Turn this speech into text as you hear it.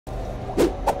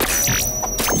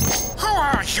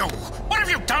You! What have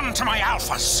you done to my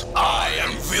alphas? I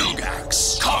am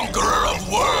Vilgax, conqueror of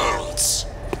worlds.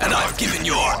 And I've given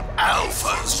your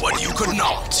alphas what you could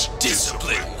not.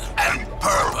 Discipline and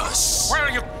purpose. Well,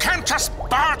 you can't just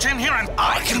barge in here and...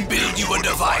 I can build you a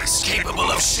device capable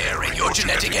of sharing your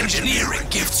genetic engineering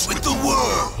gifts with the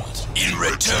world. In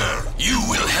return, you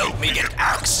will help me get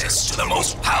access to the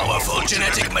most powerful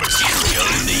genetic material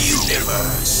in the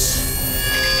universe.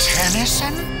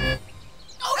 Tennyson?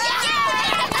 Oh, yeah!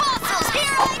 Fossils,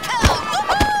 here I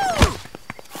come! Woohoo!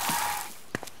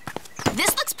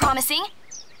 This looks promising.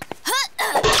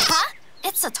 Huh?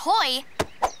 It's a toy.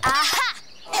 Aha!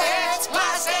 It's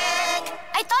plastic!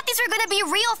 I thought these were gonna be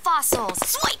real fossils.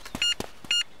 Swipe!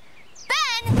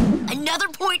 Ben! Another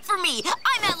point for me.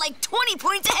 I'm at like 20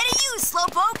 points ahead of you,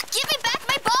 Slowpoke. Give me back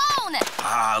my bone!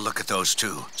 Ah, look at those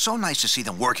two. So nice to see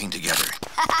them working together.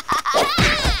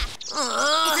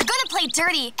 If you're gonna play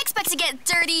dirty, expect to get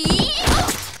dirty.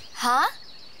 Huh?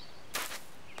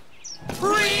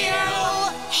 Real!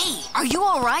 Hey, are you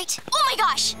alright? Oh my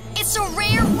gosh! It's a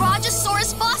rare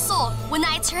Rajasaurus fossil! When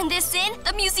I turn this in,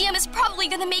 the museum is probably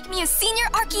gonna make me a senior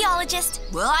archaeologist.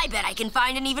 Well, I bet I can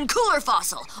find an even cooler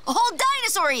fossil. A whole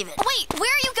dinosaur even. Wait,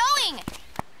 where are you going?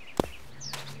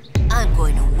 I'm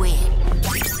going to win.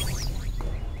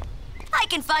 I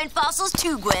can find fossils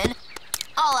too, Gwen.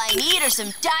 All I need are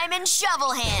some diamond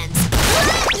shovel hands.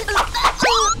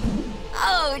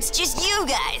 Oh, it's just you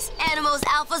guys. Animals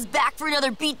Alpha's back for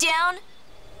another beatdown?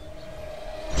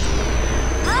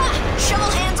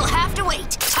 Shovel hands will have to wait.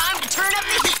 Time to turn up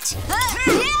the heat.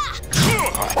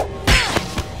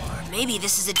 Or maybe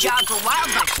this is a job for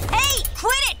Wildvine. Hey,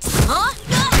 quit it! Huh?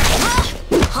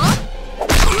 Huh?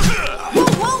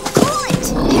 Whoa, cool it!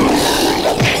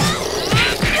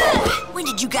 When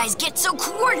did you guys get so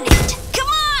coordinated? Come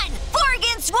on! 4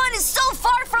 against 1 is so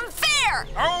far from fair!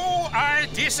 Oh, I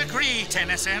disagree,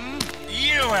 Tennyson.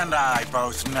 You and I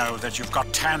both know that you've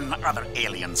got 10 other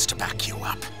aliens to back you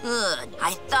up. Ugh,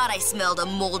 I thought I smelled a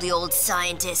moldy old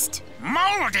scientist.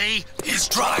 Moldy? He's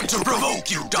trying to provoke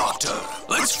you, Doctor.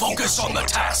 Let's focus on the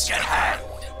task at hand.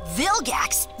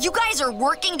 Vilgax, you guys are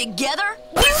working together?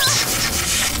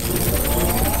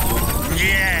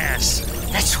 Yes,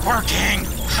 it's working.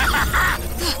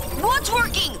 What's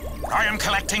working? I am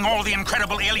collecting all the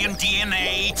incredible alien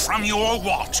DNA from your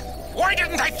what? Why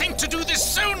didn't I think to do this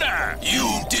sooner?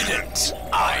 You didn't.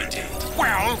 I did.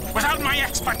 Well, without my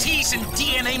expertise in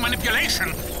DNA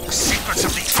manipulation, the secrets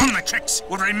of the Omnitrix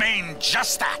would remain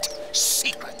just that,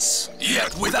 secrets.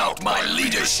 Yet without my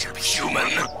leadership,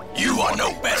 human, you are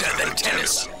no better than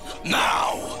Tennyson.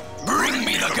 Now, bring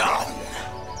me the gun.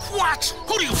 What?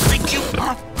 Who do you think you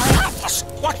are? Help us!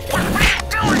 What are you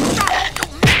doing? You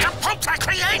nincompoop! I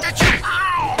created you!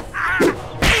 Ow!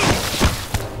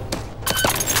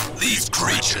 These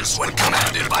creatures, when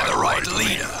commanded by the right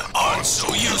leader, aren't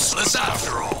so useless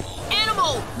after all.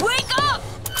 Animal, wake up!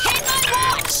 Hit my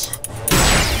watch!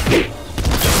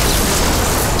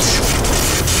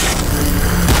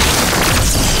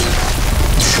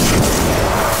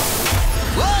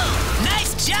 Whoa!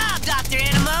 Nice job, Dr.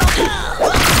 Animo!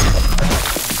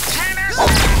 Tennyson!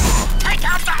 Take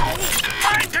out the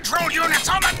mind control units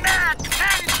on the neck!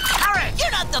 And hurry!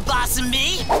 You're not the boss of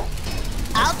me!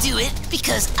 I'll do it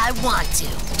because I want to.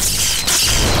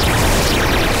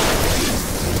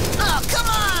 Oh, come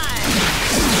on!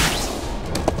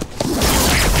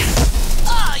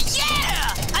 Oh,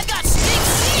 yeah! I got stick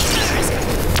seekers!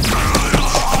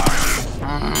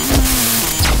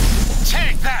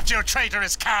 Take that, you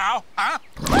traitorous cow! Huh?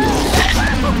 Put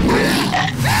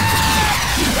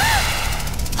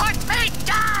me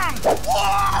down!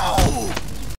 Whoa!